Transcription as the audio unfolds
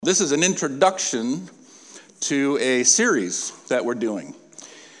This is an introduction to a series that we're doing.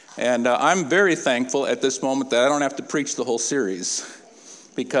 And I'm very thankful at this moment that I don't have to preach the whole series,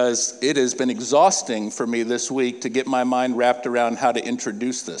 because it has been exhausting for me this week to get my mind wrapped around how to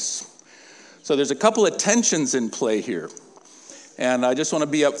introduce this. So there's a couple of tensions in play here. And I just want to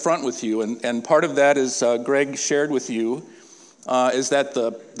be up front with you. And part of that is Greg shared with you, is that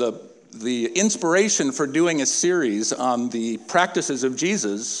the inspiration for doing a series on the practices of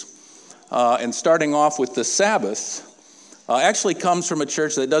Jesus and starting off with the Sabbath actually comes from a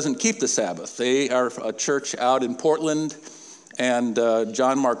church that doesn't keep the Sabbath. They are a church out in Portland, and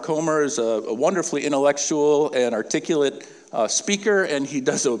John Mark Comer is a wonderfully intellectual and articulate speaker, and he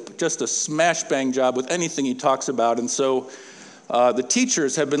does just a smash-bang job with anything he talks about. And so the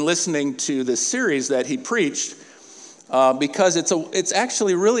teachers have been listening to this series that he preached, because it's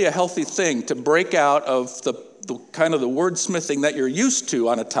actually really a healthy thing to break out of the kind of the wordsmithing that you're used to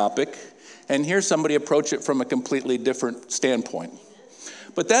on a topic and hear somebody approach it from a completely different standpoint.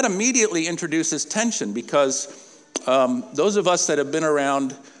 But that immediately introduces tension, because those of us that have been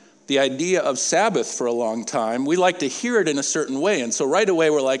around the idea of Sabbath for a long time, we like to hear it in a certain way. And so right away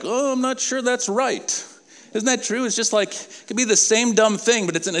we're like, oh, I'm not sure that's right. Isn't that true? It's just like, it could be the same dumb thing,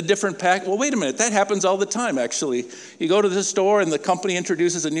 but it's in a different pack. Well, wait a minute, that happens all the time, actually. You go to the store and the company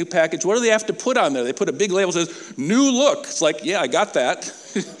introduces a new package. What do they have to put on there? They put a big label that says, new look. It's like, yeah, I got that.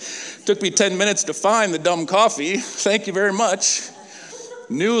 Took me 10 minutes to find the dumb coffee. Thank you very much.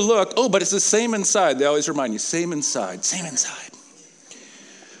 New look. Oh, but it's the same inside. They always remind you, same inside, same inside.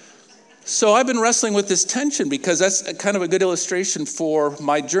 So I've been wrestling with this tension, because that's kind of a good illustration for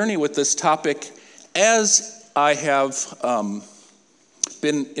my journey with this topic, as I have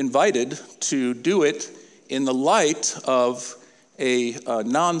been invited to do it in the light of a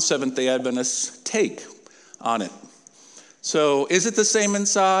non-Seventh-day Adventist take on it. So is it the same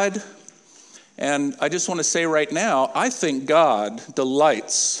inside? And I just want to say right now, I think God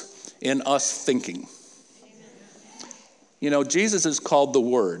delights in us thinking. You know, Jesus is called the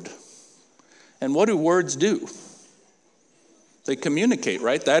Word. And what do words do? They communicate,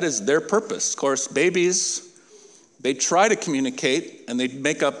 right? That is their purpose. Of course, babies, they try to communicate, and they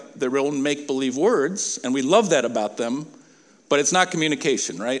make up their own make-believe words, and we love that about them, but it's not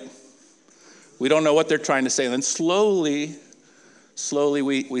communication, right? We don't know what they're trying to say, and then slowly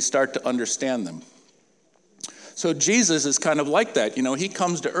we start to understand them. So Jesus is kind of like that. You know, he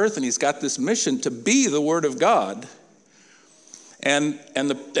comes to earth, and he's got this mission to be the Word of God. And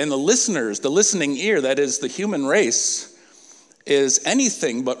the listeners, the listening ear, that is the human race, is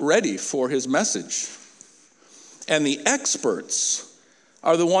anything but ready for his message. And the experts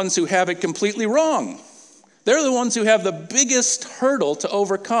are the ones who have it completely wrong. They're the ones who have the biggest hurdle to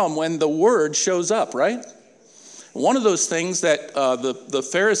overcome when the word shows up, right? One of those things that the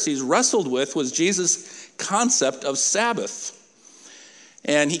Pharisees wrestled with was Jesus' concept of Sabbath.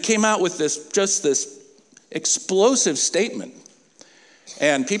 And he came out with this explosive statement.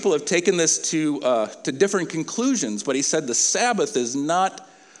 And people have taken this to different conclusions, but he said the Sabbath is not,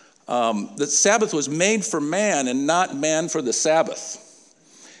 the Sabbath was made for man and not man for the Sabbath.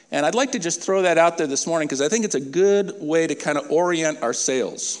 And I'd like to just throw that out there this morning, because I think it's a good way to kind of orient our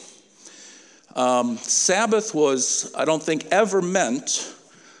sails. Sabbath was, I don't think, ever meant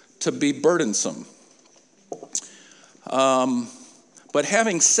to be burdensome. But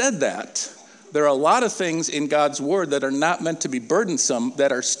having said that, there are a lot of things in God's word that are not meant to be burdensome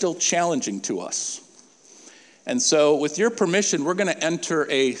that are still challenging to us. And so with your permission, we're going to enter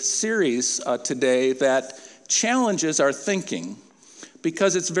a series today that challenges our thinking,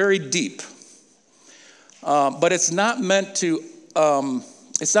 because it's very deep. But it's not meant to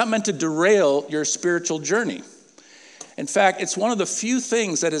derail your spiritual journey. In fact, it's one of the few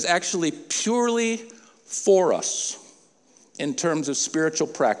things that is actually purely for us. In terms of spiritual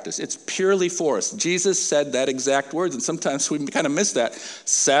practice, it's purely for us. Jesus said that exact words, and sometimes we kind of miss that.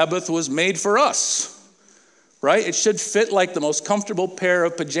 Sabbath was made for us, right? It should fit like the most comfortable pair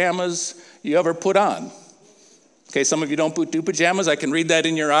of pajamas you ever put on. Okay, some of you don't do pajamas. I can read that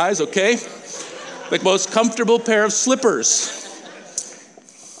in your eyes, okay? The most comfortable pair of slippers.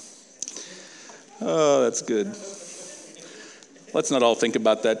 Oh, that's good. Let's not all think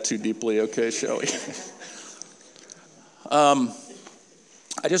about that too deeply, okay, shall we?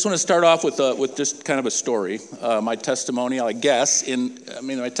 I just want to start off with just kind of a story, my testimonial, I guess.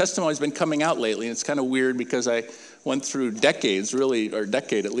 My testimony's been coming out lately, and it's kind of weird because I went through decades, really, or a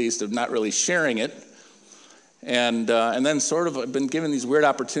decade at least, of not really sharing it, and then sort of I've been given these weird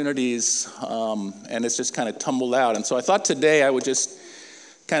opportunities, and it's just kind of tumbled out. And so I thought today I would just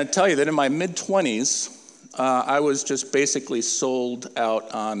kind of tell you that in my mid-20s, I was just basically sold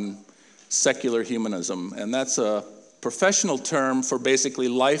out on secular humanism, and that's a professional term for basically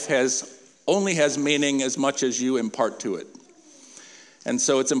life only has meaning as much as you impart to it. And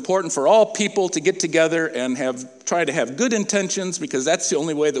so it's important for all people to get together and try to have good intentions, because that's the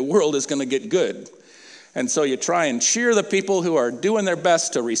only way the world is going to get good. And so you try and cheer the people who are doing their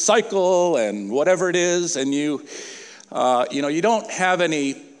best to recycle and whatever it is, and you don't have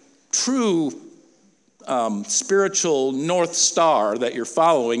any true spiritual North Star that you're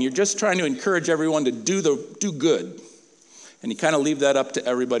following. You're just trying to encourage everyone to do good. And you kind of leave that up to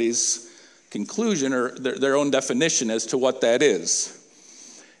everybody's conclusion or their own definition as to what that is.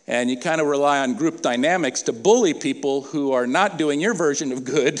 And you kind of rely on group dynamics to bully people who are not doing your version of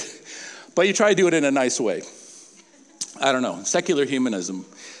good, but you try to do it in a nice way. I don't know, secular humanism.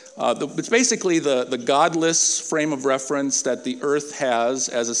 It's basically the godless frame of reference that the earth has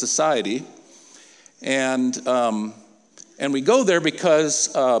as a society. And we go there because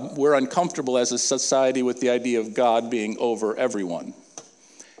we're uncomfortable as a society with the idea of God being over everyone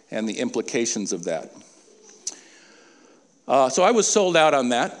and the implications of that. So I was sold out on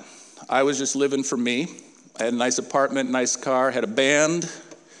that. I was just living for me. I had a nice apartment, nice car, had a band,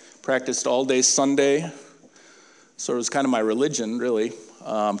 practiced all day Sunday. So it was kind of my religion, really.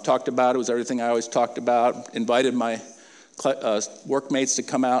 Talked about it, was everything I always talked about. Invited my workmates to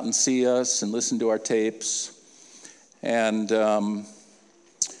come out and see us and listen to our tapes. And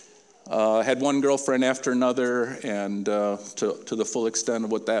had one girlfriend after another, and to the full extent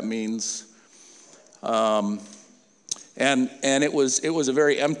of what that means. And it was a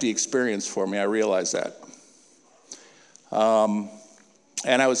very empty experience for me. I realized that.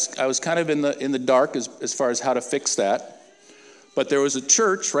 And I was kind of in the dark as far as how to fix that. But there was a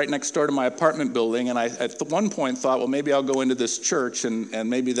church right next door to my apartment building, and I at one point thought, well, maybe I'll go into this church, and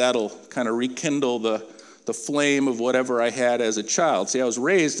maybe that'll kind of rekindle the flame of whatever I had as a child. See, I was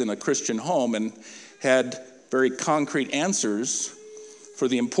raised in a Christian home and had very concrete answers for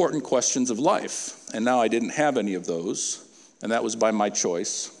the important questions of life. And now I didn't have any of those, and that was by my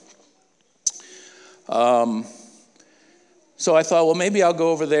choice. So I thought, well, maybe I'll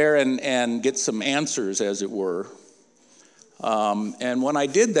go over there and get some answers, as it were. And when I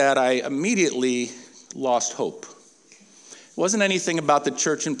did that, I immediately lost hope. It wasn't anything about the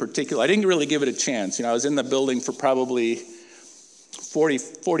church in particular. I didn't really give it a chance. I was in the building for probably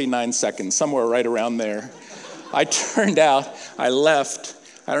 49 seconds, somewhere right around there. I turned out, I left.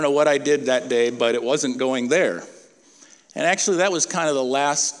 I don't know what I did that day, but it wasn't going there. And actually, that was kind of the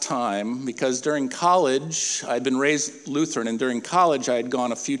last time, because during college, I'd been raised Lutheran, and during college, I had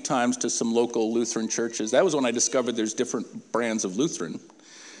gone a few times to some local Lutheran churches. That was when I discovered there's different brands of Lutheran.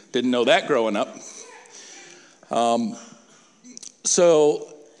 Didn't know that growing up.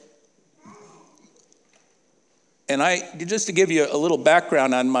 Just to give you a little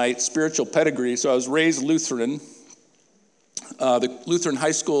background on my spiritual pedigree, so I was raised Lutheran. The Lutheran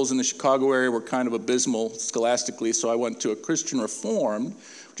high schools in the Chicago area were kind of abysmal scholastically, so I went to a Christian Reformed,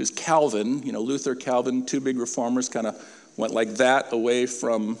 which is Calvin. Luther, Calvin, two big reformers, kind of went like that away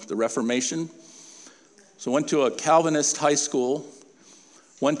from the Reformation. So I went to a Calvinist high school,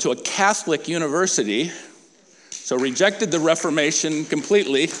 went to a Catholic university, so rejected the Reformation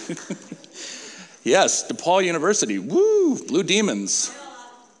completely. Yes, DePaul University, woo, Blue Demons.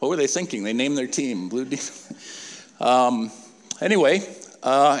 What were they thinking? They named their team Blue Demons.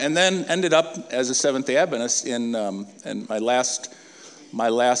 And then ended up as a Seventh-day Adventist in my last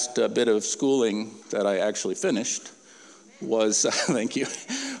bit of schooling that I actually finished was, thank you,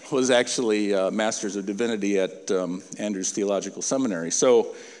 was actually Master's of Divinity at Andrews Theological Seminary.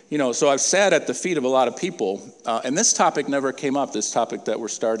 So I've sat at the feet of a lot of people, and this topic never came up, this topic that we're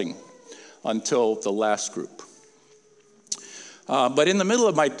starting, until the last group. But in the middle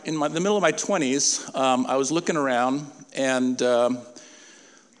of my 20s, I was looking around, and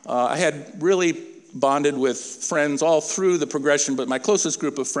I had really bonded with friends all through the progression, but my closest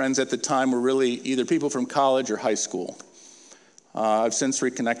group of friends at the time were really either people from college or high school. I've since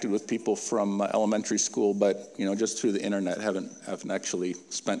reconnected with people from elementary school, but just through the internet, haven't actually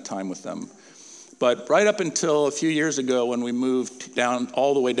spent time with them. But right up until a few years ago, when we moved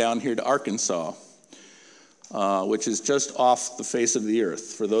all the way down here to Arkansas, which is just off the face of the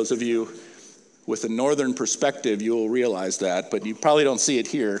earth. For those of you with a northern perspective, you will realize that, but you probably don't see it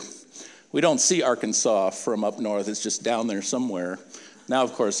here. We don't see Arkansas from up north. It's just down there somewhere. Now,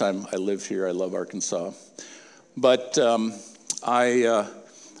 of course, I live here. I love Arkansas. But I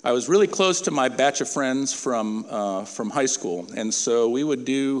was really close to my batch of friends from high school, and so we would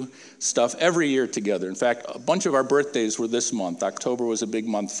do stuff every year together. In fact, a bunch of our birthdays were this month. October was a big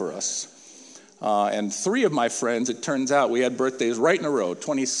month for us. And 3 of my friends, it turns out, we had birthdays right in a row,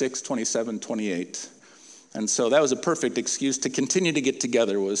 26, 27, 28. And so that was a perfect excuse to continue to get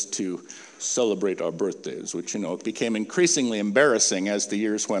together, was to celebrate our birthdays, which, it became increasingly embarrassing as the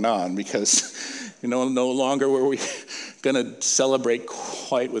years went on because, no longer were we going to celebrate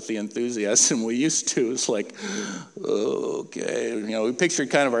quite with the enthusiasm we used to. It's like, okay. We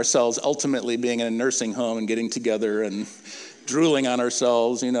pictured kind of ourselves ultimately being in a nursing home and getting together and drooling on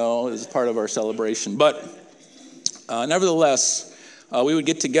ourselves, as part of our celebration. But nevertheless, we would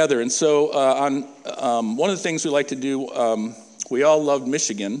get together. And so one of the things we like to do, we all loved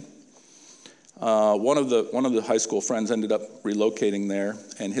Michigan. One of the high school friends ended up relocating there,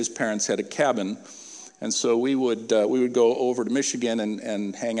 and his parents had a cabin. And so we would go over to Michigan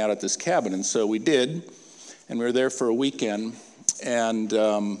and hang out at this cabin. And so we did, and we were there for a weekend. And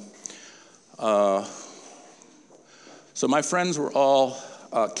so my friends were all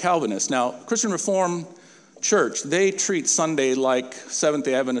Calvinists. Now, Christian Reformed Church, they treat Sunday like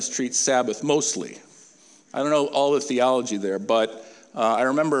Seventh-day Adventists treat Sabbath mostly. I don't know all the theology there, but I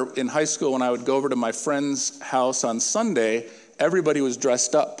remember in high school when I would go over to my friend's house on Sunday, everybody was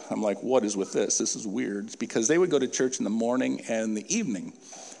dressed up. I'm like, what is with this? This is weird. It's because they would go to church in the morning and the evening.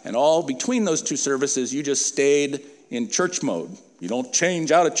 And all between those 2 services, you just stayed in church mode. You don't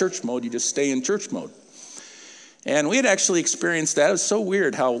change out of church mode, you just stay in church mode. And we had actually experienced that. It was so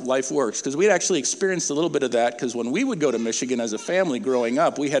weird how life works, because we had actually experienced a little bit of that, because when we would go to Michigan as a family growing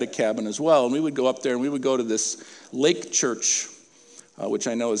up, we had a cabin as well, and we would go up there and we would go to this lake church, which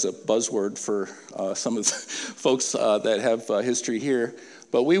I know is a buzzword for some of the folks that have history here.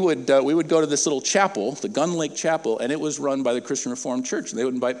 But we would go to this little chapel, the Gun Lake Chapel, and it was run by the Christian Reformed Church. And they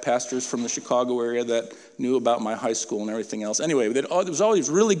would invite pastors from the Chicago area that knew about my high school and everything else. Anyway, there was always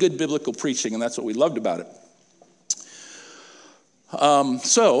really good biblical preaching, and that's what we loved about it.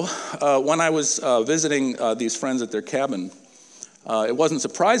 So when I was visiting these friends at their cabin, it wasn't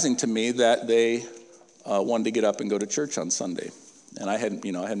surprising to me that they wanted to get up and go to church on Sunday. And I hadn't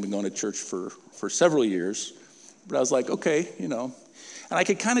been going to church for several years, but I was like, okay, and I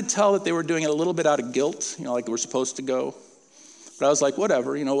could kind of tell that they were doing it a little bit out of guilt, like they were supposed to go. But I was like,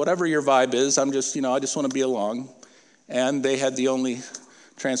 whatever, whatever your vibe is, I just want to be along. And they had the only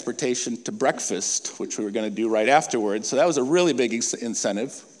transportation to breakfast, which we were going to do right afterwards. So that was a really big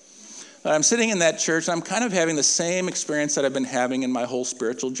incentive. But I'm sitting in that church, and I'm kind of having the same experience that I've been having in my whole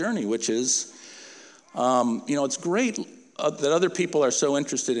spiritual journey, which is, it's great that other people are so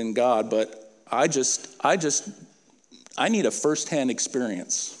interested in God, but I need a firsthand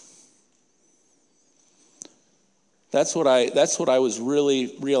experience. That's what I was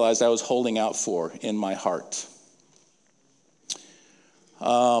really realized I was holding out for in my heart.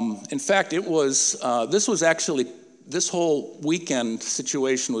 In fact, this whole weekend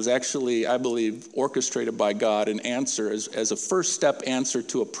situation was actually, I believe, orchestrated by God and answer as a first step answer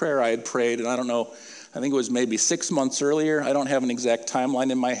to a prayer I had prayed. And I don't know, I think it was maybe 6 months earlier. I don't have an exact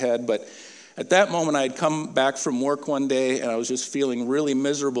timeline in my head, but at that moment I had come back from work one day and I was just feeling really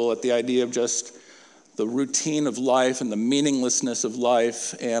miserable at the idea of just the routine of life and the meaninglessness of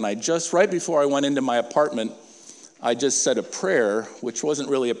life. And right before I went into my apartment, I just said a prayer, which wasn't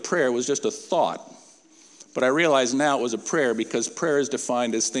really a prayer, it was just a thought. But I realize now it was a prayer, because prayer is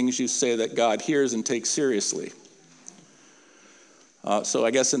defined as things you say that God hears and takes seriously. So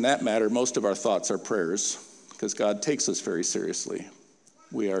I guess in that matter, most of our thoughts are prayers, because God takes us very seriously.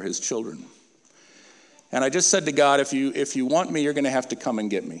 We are his children. And I just said to God, if you want me, you're going to have to come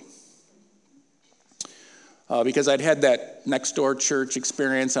and get me. Because I'd had that next door church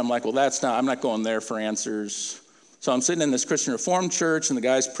experience. I'm like, well, I'm not going there for answers. So I'm sitting in this Christian Reformed church, and the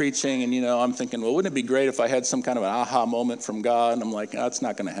guy's preaching, and I'm thinking, well, wouldn't it be great if I had some kind of an aha moment from God? And I'm like, that's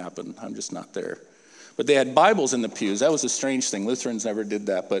not going to happen. I'm just not there. But they had Bibles in the pews. That was a strange thing. Lutherans never did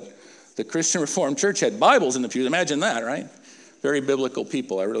that, but the Christian Reformed Church had Bibles in the pews. Imagine that, right? Very biblical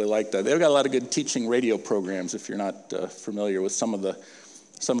people. I really like that. They've got a lot of good teaching radio programs. If you're not familiar with some of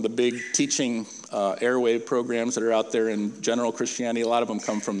the big teaching airwave programs that are out there in general Christianity, a lot of them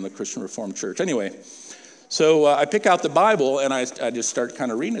come from the Christian Reformed Church. Anyway. So I pick out the Bible, and I just start kind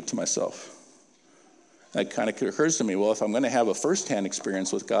of reading it to myself. It kind of occurs to me, well, if I'm going to have a firsthand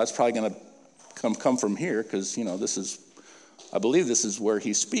experience with God, it's probably going to come from here, because, I believe this is where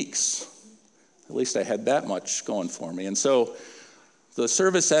he speaks. At least I had that much going for me. And so the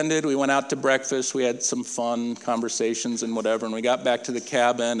service ended. We went out to breakfast. We had some fun conversations and whatever, and we got back to the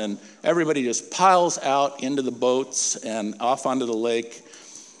cabin, and everybody just piles out into the boats and off onto the lake.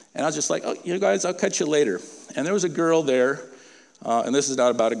 And I was just like, oh, you guys, I'll catch you later. And there was a girl there, and this is not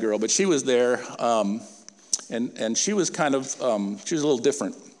about a girl, but she was there, and she was kind of, she was a little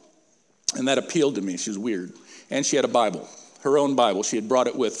different. And that appealed to me. She was weird. And she had a Bible, her own Bible. She had brought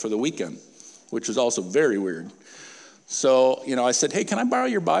it with for the weekend, which was also very weird. So, I said, hey, can I borrow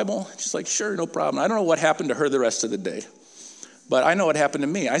your Bible? She's like, sure, no problem. I don't know what happened to her the rest of the day, but I know what happened to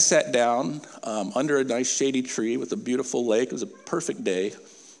me. I sat down under a nice shady tree with a beautiful lake. It was a perfect day,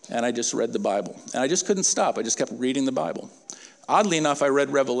 and I just read the Bible. And I just couldn't stop. I just kept reading the Bible. Oddly enough, I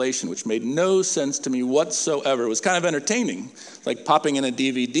read Revelation, which made no sense to me whatsoever. It was kind of entertaining, like popping in a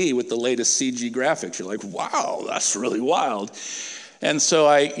DVD with the latest CG graphics. You're like, wow, that's really wild. And so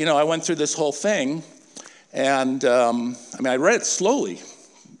I went through this whole thing. And I read it slowly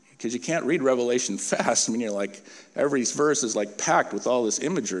because you can't read Revelation fast. You're like, every verse is like packed with all this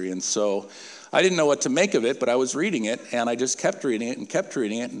imagery. And so I didn't know what to make of it, but I was reading it, and I just kept reading it.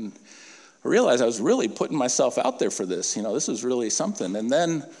 And I realized I was really putting myself out there for this. This is really something. And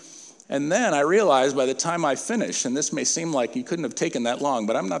then I realized by the time I finished, and this may seem like you couldn't have taken that long,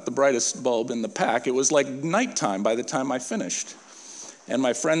 but I'm not the brightest bulb in the pack. It was like nighttime by the time I finished. And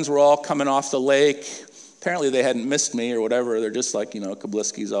my friends were all coming off the lake. Apparently they hadn't missed me or whatever. They're just like,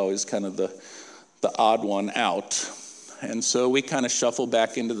 Kabliski's always kind of the odd one out. And so we kind of shuffle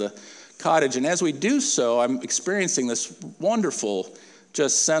back into the cottage. And as we do so, I'm experiencing this wonderful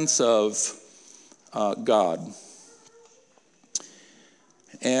just sense of God.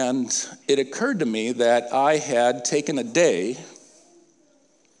 And it occurred to me that I had taken a day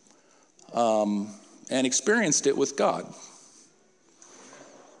and experienced it with God.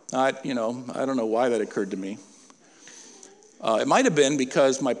 I don't know why that occurred to me. It might have been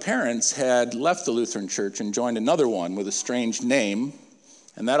because my parents had left the Lutheran Church and joined another one with a strange name,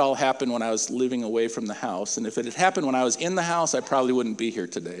 and that all happened when I was living away from the house. And if it had happened when I was in the house, I probably wouldn't be here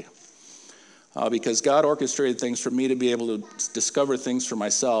today. Because God orchestrated things for me to be able to discover things for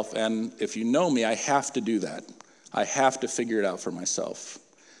myself, and if you know me, I have to do that. I have to figure it out for myself.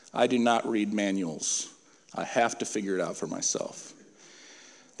 I do not read manuals. I have to figure it out for myself.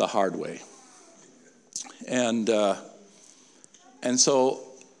 The hard way. And so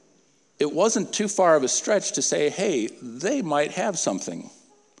it wasn't too far of a stretch to say, hey, they might have something.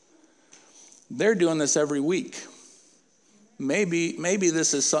 They're doing this every week. Maybe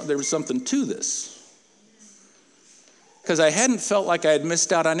this is there was something to this. Because I hadn't felt like I had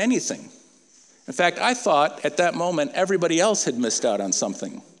missed out on anything. In fact, I thought at that moment everybody else had missed out on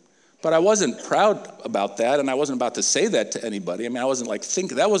something. But I wasn't proud about that, and I wasn't about to say that to anybody. I wasn't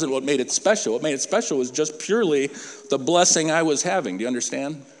that wasn't what made it special. What made it special was just purely the blessing I was having. Do you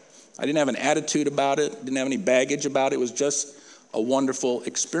understand? I didn't have an attitude about it, didn't have any baggage about it. It was just a wonderful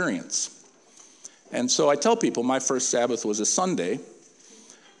experience. And so I tell people my first Sabbath was a Sunday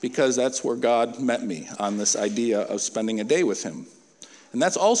because that's where God met me on this idea of spending a day with him. And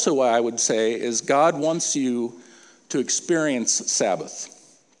that's also why I would say is God wants you to experience Sabbath.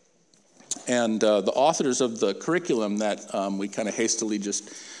 And the authors of the curriculum that we kind of hastily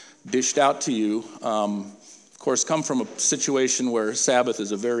just dished out to you, of course, come from a situation where Sabbath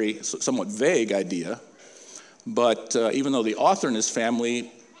is a very somewhat vague idea. But even though the author and his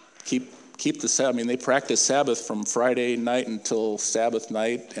family keep the Sabbath, they practice Sabbath from Friday night until Sabbath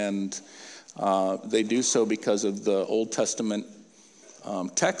night, and they do so because of the Old Testament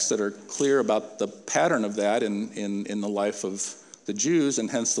texts that are clear about the pattern of that in the life of the Jews, and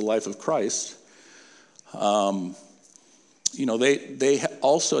hence the life of Christ. They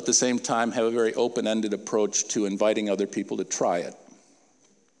also at the same time have a very open-ended approach to inviting other people to try it.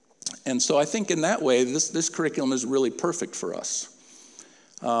 And so I think in that way, this curriculum is really perfect for us.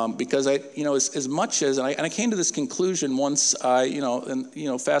 Because as much as, and I came to this conclusion once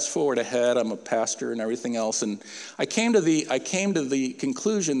fast forward ahead, I'm a pastor and everything else, and I came to the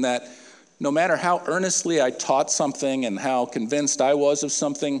conclusion that no matter how earnestly I taught something and how convinced I was of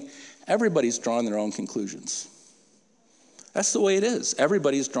something, everybody's drawn their own conclusions. That's the way it is.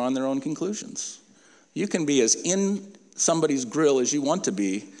 Everybody's drawn their own conclusions. You can be as in somebody's grill as you want to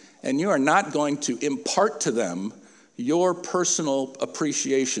be, and you are not going to impart to them your personal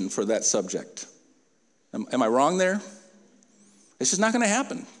appreciation for that subject. Am I wrong there? It's just not going to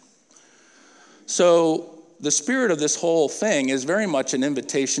happen. So the spirit of this whole thing is very much an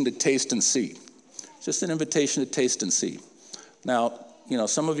invitation to taste and see. It's just an invitation to taste and see. Now,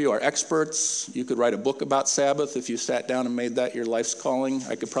 some of you are experts. You could write a book about Sabbath if you sat down and made that your life's calling.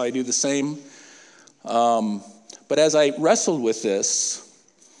 I could probably do the same. But as I wrestled with this,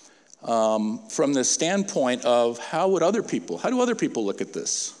 from the standpoint of how do other people look at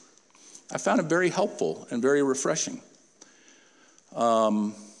this? I found it very helpful and very refreshing.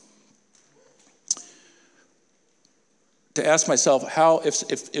 To ask myself, how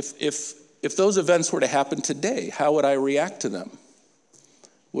if those events were to happen today, how would I react to them?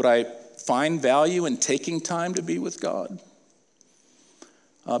 Would I find value in taking time to be with God.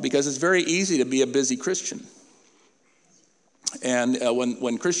 Because it's very easy to be a busy Christian. And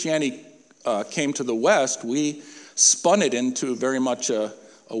when Christianity came to the West, we spun it into very much a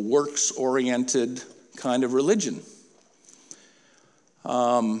works-oriented kind of religion.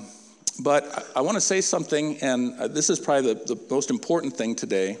 But I want to say something, and this is probably the most important thing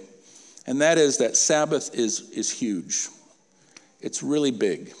today, and that is that Sabbath is huge. It's really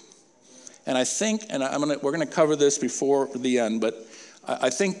big. And I think, and we're going to cover this before the end, but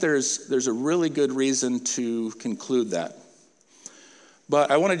I think there's a really good reason to conclude that. But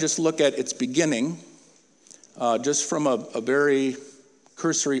I want to just look at its beginning, just from a very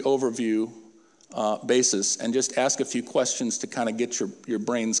cursory overview basis, and just ask a few questions to kind of get your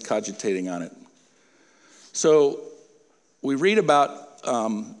brains cogitating on it. So we read about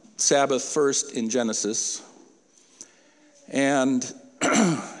Sabbath first in Genesis, and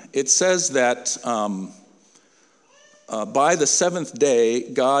it says that by the seventh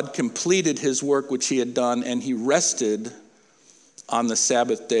day, God completed his work which he had done, and he rested on the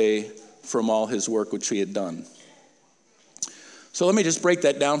Sabbath day from all his work which he had done. So let me just break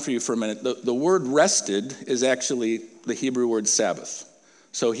that down for you for a minute. The word rested is actually the Hebrew word Sabbath.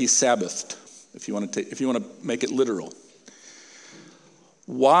 So he Sabbathed, if you want to make it literal.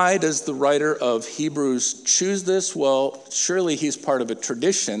 Why does the writer of Hebrews choose this? Well, surely he's part of a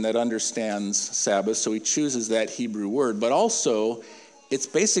tradition that understands Sabbath, so he chooses that Hebrew word. But also, it's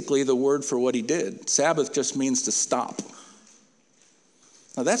basically the word for what he did. Sabbath just means to stop.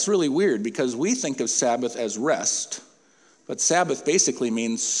 Now that's really weird because we think of Sabbath as rest, but Sabbath basically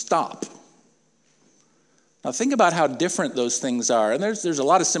means stop. Now think about how different those things are, and there's a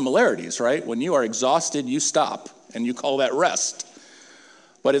lot of similarities, right? When you are exhausted, you stop, and you call that rest.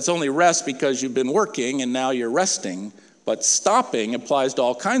 But it's only rest because you've been working and now you're resting. But stopping applies to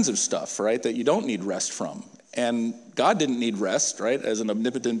all kinds of stuff, right, that you don't need rest from. And God didn't need rest, right, as an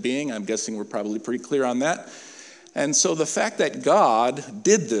omnipotent being. I'm guessing we're probably pretty clear on that. And so the fact that God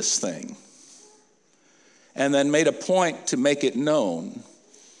did this thing and then made a point to make it known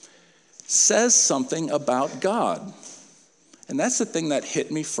says something about God. And that's the thing that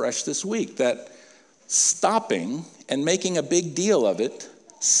hit me fresh this week, that stopping and making a big deal of it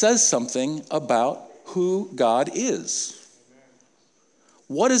says something about who God is.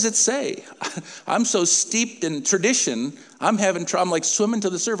 What does it say? I'm so steeped in tradition, I'm having trouble. I'm like swimming to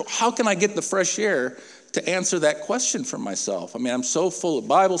the surface. How can I get the fresh air to answer that question for myself? I mean, I'm so full of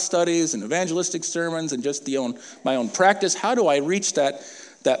Bible studies and evangelistic sermons and just my own practice. How do I reach that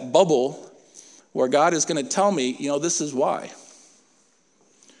bubble where God is going to tell me, this is why?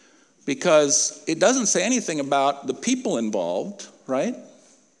 Because it doesn't say anything about the people involved, right?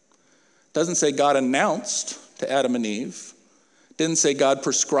 It doesn't say God announced to Adam and Eve. It didn't say God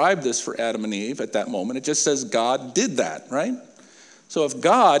prescribed this for Adam and Eve at that moment. It just says God did that, right? So if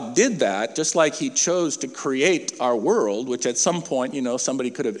God did that, just like he chose to create our world, which at some point,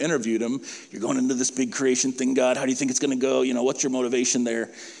 somebody could have interviewed him. You're going into this big creation thing, God. How do you think it's going to go? What's your motivation there?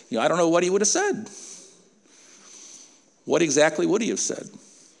 I don't know what he would have said. What exactly would he have said?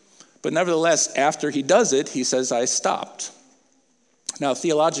 But nevertheless, after he does it, he says, I stopped. Now,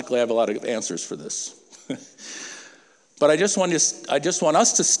 theologically, I have a lot of answers for this. But I just want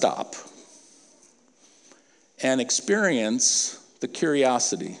us to stop and experience the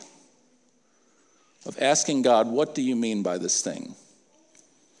curiosity of asking God, what do you mean by this thing?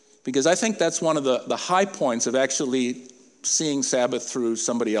 Because I think that's one of the high points of actually seeing Sabbath through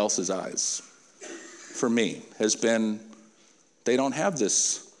somebody else's eyes, for me, has been they don't have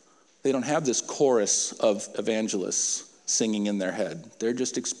this chorus of evangelists singing in their head. They're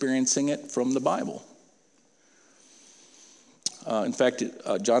just experiencing it from the Bible. In fact,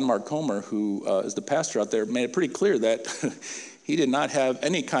 John Mark Comer, who is the pastor out there, made it pretty clear that he did not have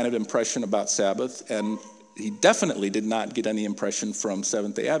any kind of impression about Sabbath, and he definitely did not get any impression from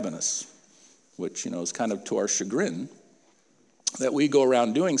Seventh-day Adventists, which, is kind of to our chagrin, that we go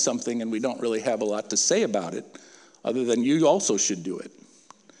around doing something and we don't really have a lot to say about it, other than you also should do it.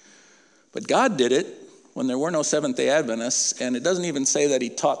 But God did it when there were no Seventh-day Adventists, and it doesn't even say that he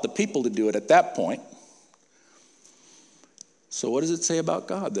taught the people to do it at that point. So what does it say about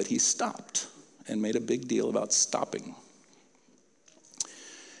God? That he stopped and made a big deal about stopping.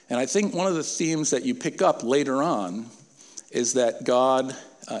 And I think one of the themes that you pick up later on is that God,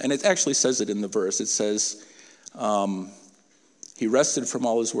 and it actually says it in the verse, it says, he rested from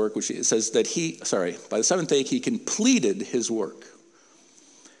all his work, it says that by the seventh day he completed his work.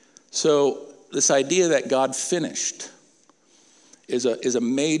 So this idea that God finished is a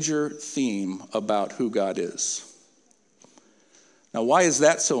major theme about who God is. Now, why is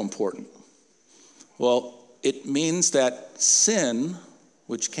that so important? Well, it means that sin,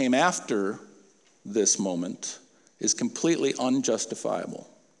 which came after this moment, is completely unjustifiable.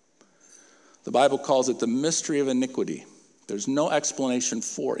 The Bible calls it the mystery of iniquity. There's no explanation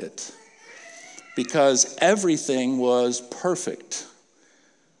for it because everything was perfect.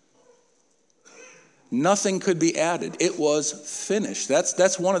 Nothing could be added. It was finished.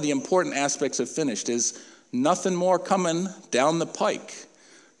 That's one of the important aspects of finished is nothing more coming down the pike.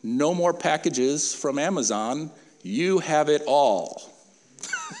 No more packages from Amazon. You have it all.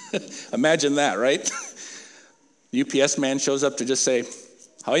 Imagine that, right? UPS man shows up to just say,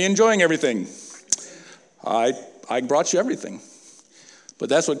 how are you enjoying everything? I brought you everything. But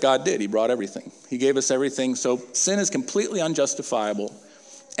that's what God did. He brought everything. He gave us everything. So sin is completely unjustifiable,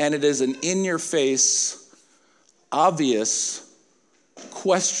 and it is an in-your-face, obvious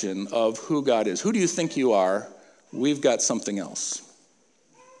question of who God is. Who do you think you are? We've got something else.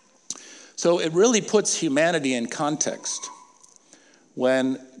 So it really puts humanity in context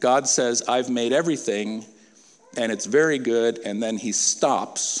when God says, I've made everything, and it's very good, and then he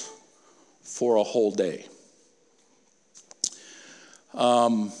stops for a whole day.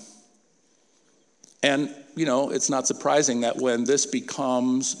 And, it's not surprising that when this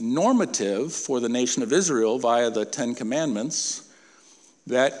becomes normative for the nation of Israel via the Ten Commandments,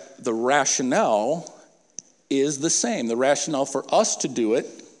 that the rationale is the same. The rationale for us to do it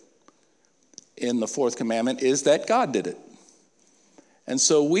in the fourth commandment is that God did it. And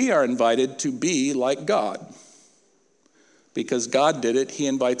so we are invited to be like God. Because God did it, he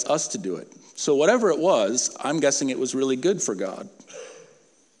invites us to do it. So whatever it was, I'm guessing it was really good for God.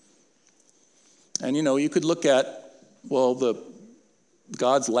 And you could look at,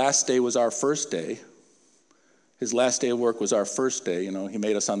 God's last day was our first day. His last day of work was our first day. He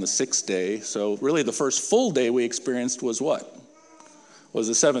made us on the sixth day. So really the first full day we experienced was what? Was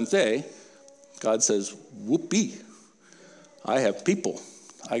the seventh day. God says, whoopee, I have people.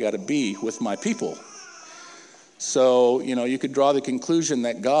 I got to be with my people. So, you could draw the conclusion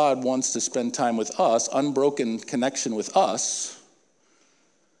that God wants to spend time with us, unbroken connection with us.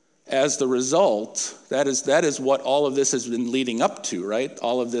 As the result, that is what all of this has been leading up to, right?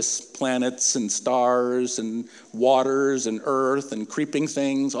 All of this planets and stars and waters and earth and creeping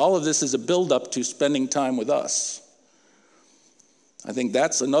things, all of this is a build-up to spending time with us. I think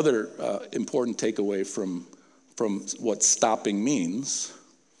that's another important takeaway from what stopping means.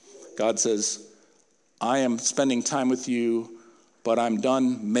 God says, I am spending time with you, but I'm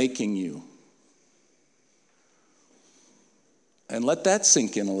done making you. And let that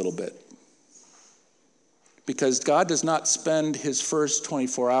sink in a little bit. Because God does not spend his first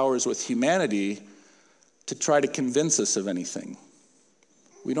 24 hours with humanity to try to convince us of anything.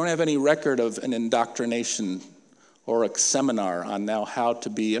 We don't have any record of an indoctrination or a seminar on now how to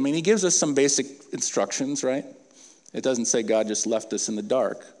be. He gives us some basic instructions, right? It doesn't say God just left us in the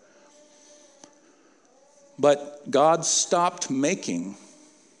dark. But God stopped making.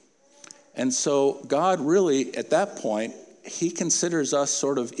 And so God really, at that point, he considers us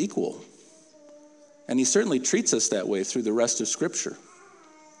sort of equal. And he certainly treats us that way through the rest of Scripture.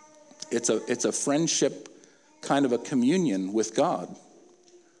 It's a friendship, kind of a communion with God.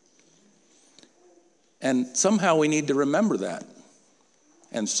 And somehow we need to remember that.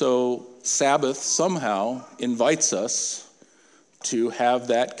 And so Sabbath somehow invites us to have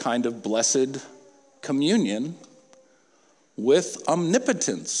that kind of blessed communion with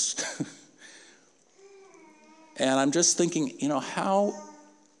omnipotence. And I'm just thinking, how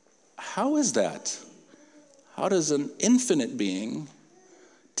is that? How does an infinite being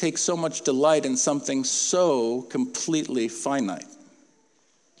take so much delight in something so completely finite?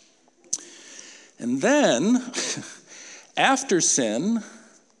 And then, after sin,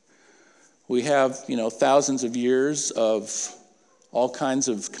 we have, thousands of years of all kinds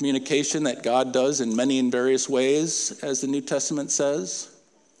of communication that God does in many and various ways, as the New Testament says.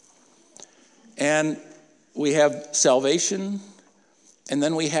 And we have salvation, and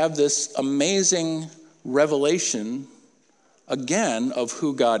then we have this amazing revelation, again, of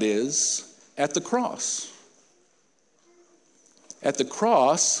who God is at the cross. At the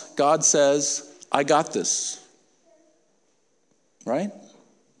cross, God says, I got this. Right?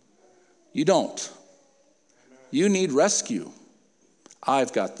 You don't. You need rescue.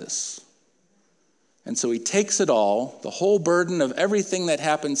 I've got this. And so he takes it all, the whole burden of everything that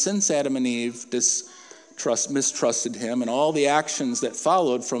happened since Adam and Eve mistrusted him, and all the actions that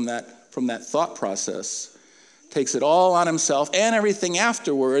followed from that thought process, takes it all on himself and everything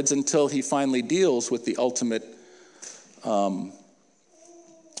afterwards until he finally deals with the ultimate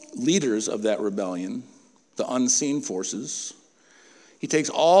leaders of that rebellion, the unseen forces. He takes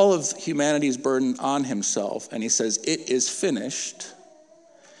all of humanity's burden on himself, and he says, it is finished.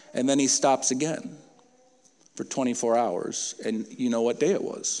 And then he stops again for 24 hours, and you know what day it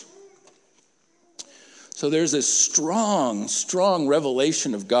was. So there's this strong, strong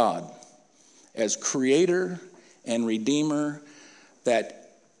revelation of God as creator and redeemer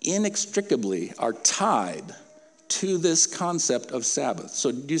that inextricably are tied to this concept of Sabbath.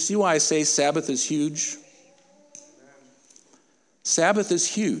 So do you see why I say Sabbath is huge? Sabbath is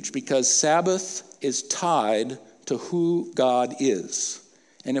huge because Sabbath is tied to who God is.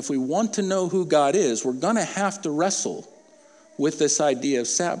 And if we want to know who God is, we're going to have to wrestle with this idea of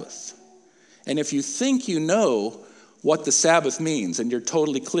Sabbath. And if you think you know what the Sabbath means and you're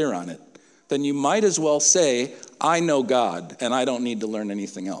totally clear on it, then you might as well say, I know God and I don't need to learn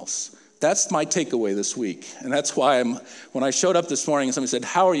anything else. That's my takeaway this week. And that's why when I showed up this morning and somebody said,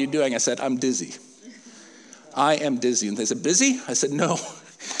 how are you doing? I said, I'm dizzy. I am dizzy. And they said, busy? I said, no,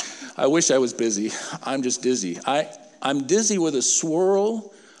 I wish I was busy. I'm just dizzy. I'm dizzy with a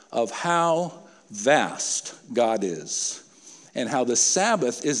swirl of how vast God is and how the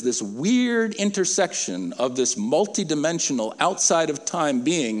Sabbath is this weird intersection of this multidimensional outside of time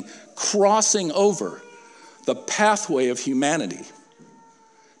being crossing over the pathway of humanity.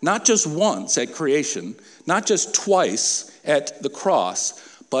 Not just once at creation, not just twice at the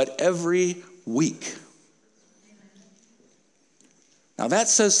cross, but every week. Now that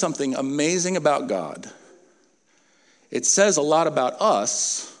says something amazing about God. It says a lot about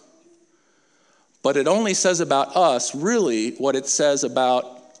us, but it only says about us really what it says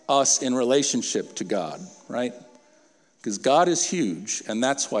about us in relationship to God, right? Because God is huge, and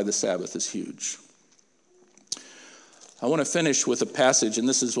that's why the Sabbath is huge. I want to finish with a passage, and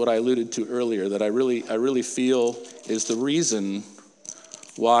this is what I alluded to earlier, that I really feel is the reason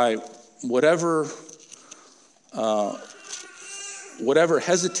why whatever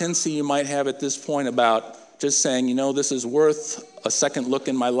hesitancy you might have at this point about just saying, this is worth a second look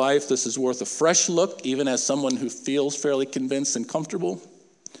in my life, this is worth a fresh look, even as someone who feels fairly convinced and comfortable,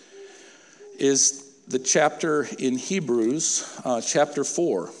 is the chapter in Hebrews, chapter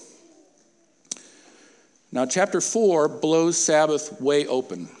 4. Now, chapter 4 blows Sabbath way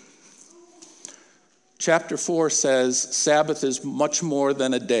open. Chapter 4 says Sabbath is much more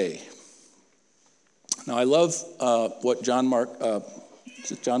than a day. Now, I love what John Mark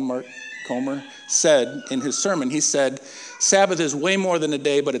Comer said in his sermon. He said, Sabbath is way more than a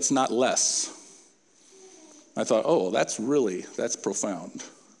day, but it's not less. I thought, that's profound.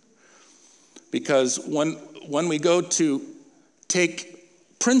 Because when we go to take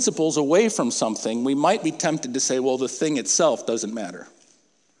principles away from something, we might be tempted to say, well, the thing itself doesn't matter.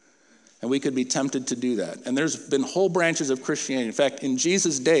 And we could be tempted to do that. And there's been whole branches of Christianity. In fact, in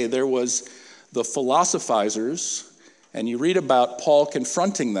Jesus' day, there was the philosophizers, and you read about Paul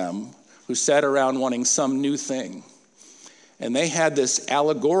confronting them, who sat around wanting some new thing. And they had this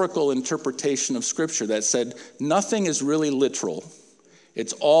allegorical interpretation of Scripture that said, nothing is really literal.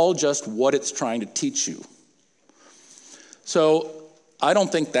 It's all just what it's trying to teach you. So I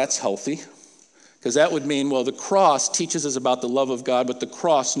don't think that's healthy, because that would mean, well, the cross teaches us about the love of God, but the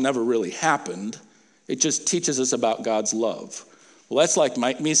cross never really happened. It just teaches us about God's love. Well, that's like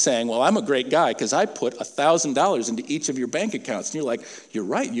me saying, well, I'm a great guy because I put $1,000 into each of your bank accounts. And you're like, you're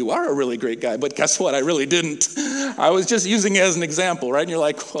right, you are a really great guy. But guess what? I really didn't. I was just using it as an example, right? And you're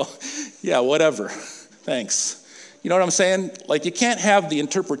like, well, yeah, whatever. Thanks. You know what I'm saying? Like, you can't have the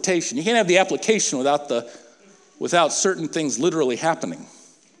interpretation. You can't have the application without certain things literally happening.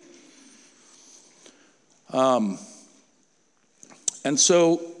 And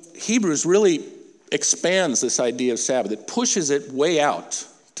so Hebrews really expands this idea of Sabbath. It pushes it way out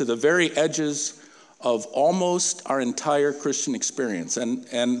to the very edges of almost our entire Christian experience.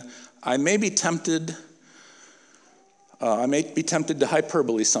 And I may be tempted to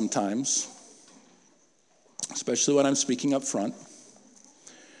hyperbole sometimes, especially when I'm speaking up front.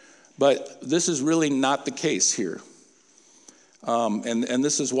 But this is really not the case here. And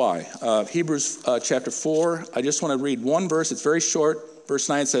this is why. Hebrews chapter 4, I just want to read one verse. It's very short. Verse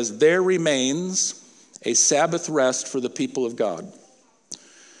 9 says, there remains a Sabbath rest for the people of God.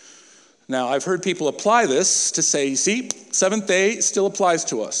 Now, I've heard people apply this to say, see, seventh day still applies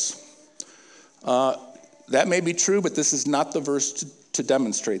to us. That may be true, but this is not the verse to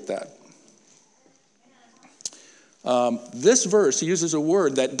demonstrate that. This verse uses a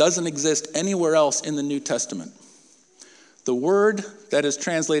word that doesn't exist anywhere else in the New Testament. The word that is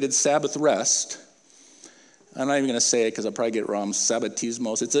translated Sabbath rest, I'm not even going to say it because I'll probably get it wrong,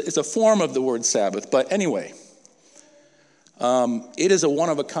 sabbatismos. It's a form of the word Sabbath. But anyway, it is a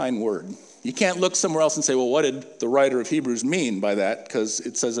one-of-a-kind word. You can't look somewhere else and say, well, what did the writer of Hebrews mean by that? Because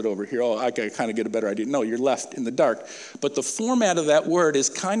it says it over here. Oh, I can kind of get a better idea. No, you're left in the dark. But the format of that word is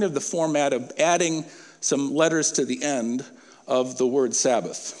kind of the format of adding some letters to the end of the word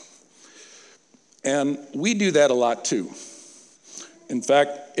Sabbath. And we do that a lot too. In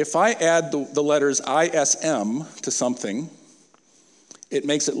fact, if I add the letters ISM to something, it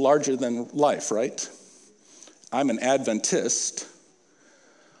makes it larger than life, right? I'm an Adventist.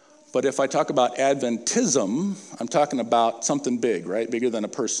 But if I talk about Adventism, I'm talking about something big, right? Bigger than a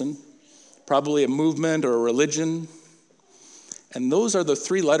person. Probably a movement or a religion. And those are the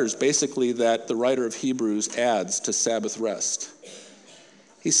three letters, basically, that the writer of Hebrews adds to Sabbath rest.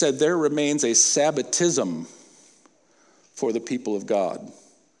 He said, there remains a Sabbatism for the people of God.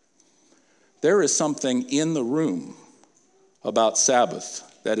 There is something in the room about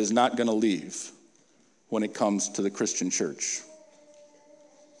Sabbath that is not going to leave when it comes to the Christian church.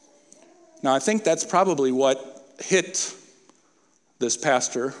 Now, I think that's probably what hit this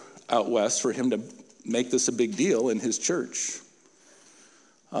pastor out west for him to make this a big deal in his church.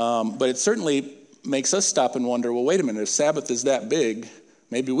 But it certainly makes us stop and wonder, well, wait a minute, if Sabbath is that big,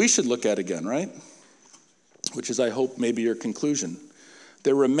 maybe we should look at it again, right? Which is, I hope, maybe your conclusion.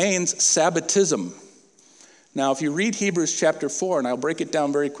 There remains Sabbatism. Now, if you read Hebrews chapter 4, and I'll break it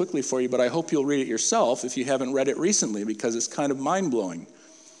down very quickly for you, but I hope you'll read it yourself if you haven't read it recently, because it's kind of mind-blowing.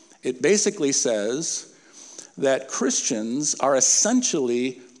 It basically says that Christians are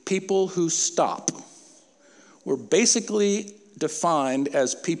essentially people who stop. We're basically defined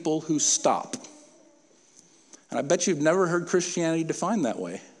as people who stop. And I bet you've never heard Christianity defined that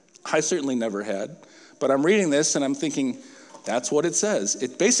way. I certainly never had. But I'm reading this and I'm thinking, that's what it says.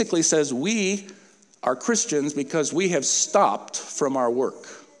 It basically says we are Christians because we have stopped from our work.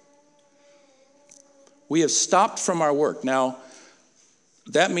 We have stopped from our work. Now,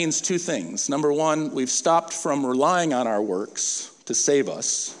 that means two things. Number one, we've stopped from relying on our works to save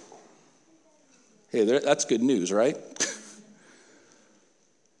us. Hey, that's good news, right?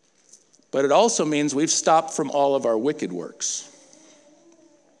 But it also means we've stopped from all of our wicked works.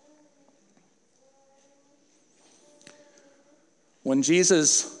 When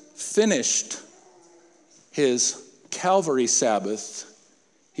Jesus finished his Calvary Sabbath,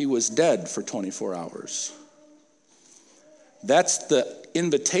 he was dead for 24 hours. That's the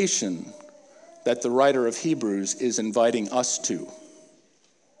invitation that the writer of Hebrews is inviting us to.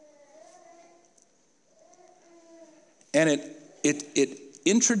 And it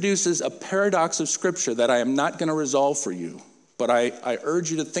introduces a paradox of Scripture that I am not going to resolve for you, but I urge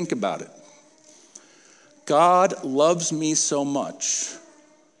you to think about it. God loves me so much,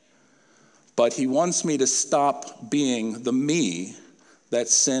 but he wants me to stop being the me that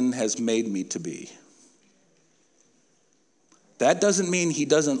sin has made me to be. That doesn't mean he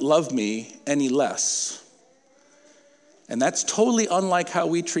doesn't love me any less. And that's totally unlike how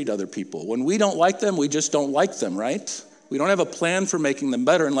we treat other people. When we don't like them, we just don't like them, right? We don't have a plan for making them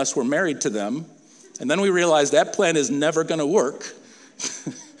better unless we're married to them. And then we realize that plan is never going to work.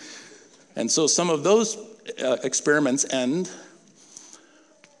 And so some of those experiments end.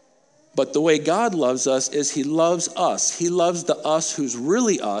 But the way God loves us is he loves us. He loves the us who's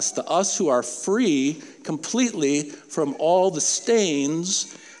really us, the us who are free completely from all the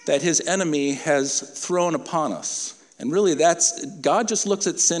stains that his enemy has thrown upon us. And really God just looks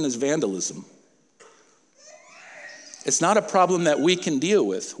at sin as vandalism. It's not a problem that we can deal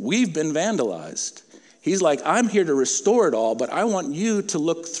with. We've been vandalized. He's like, I'm here to restore it all, but I want you to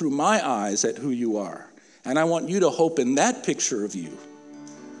look through my eyes at who you are. And I want you to hope in that picture of you.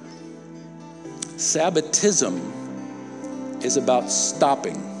 Sabbatism is about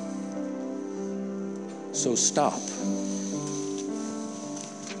stopping. So stop.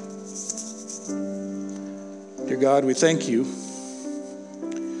 Dear God, we thank you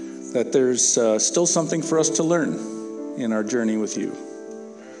that there's still something for us to learn in our journey with you.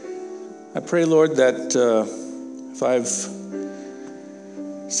 I pray, Lord, that if I've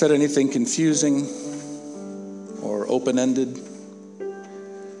said anything confusing or open-ended,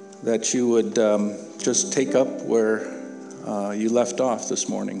 that you would just take up where you left off this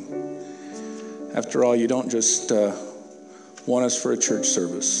morning. After all, you don't just want us for a church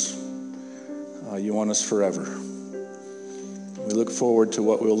service. You want us forever. We look forward to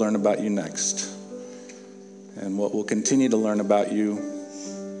what we'll learn about you next and what we'll continue to learn about you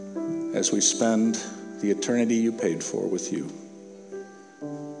as we spend the eternity you paid for with you.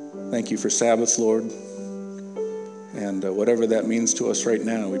 Thank you for Sabbath, Lord. And whatever that means to us right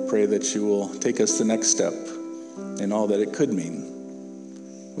now, we pray that you will take us the next step in all that it could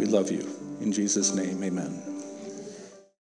mean. We love you. In Jesus' name, amen.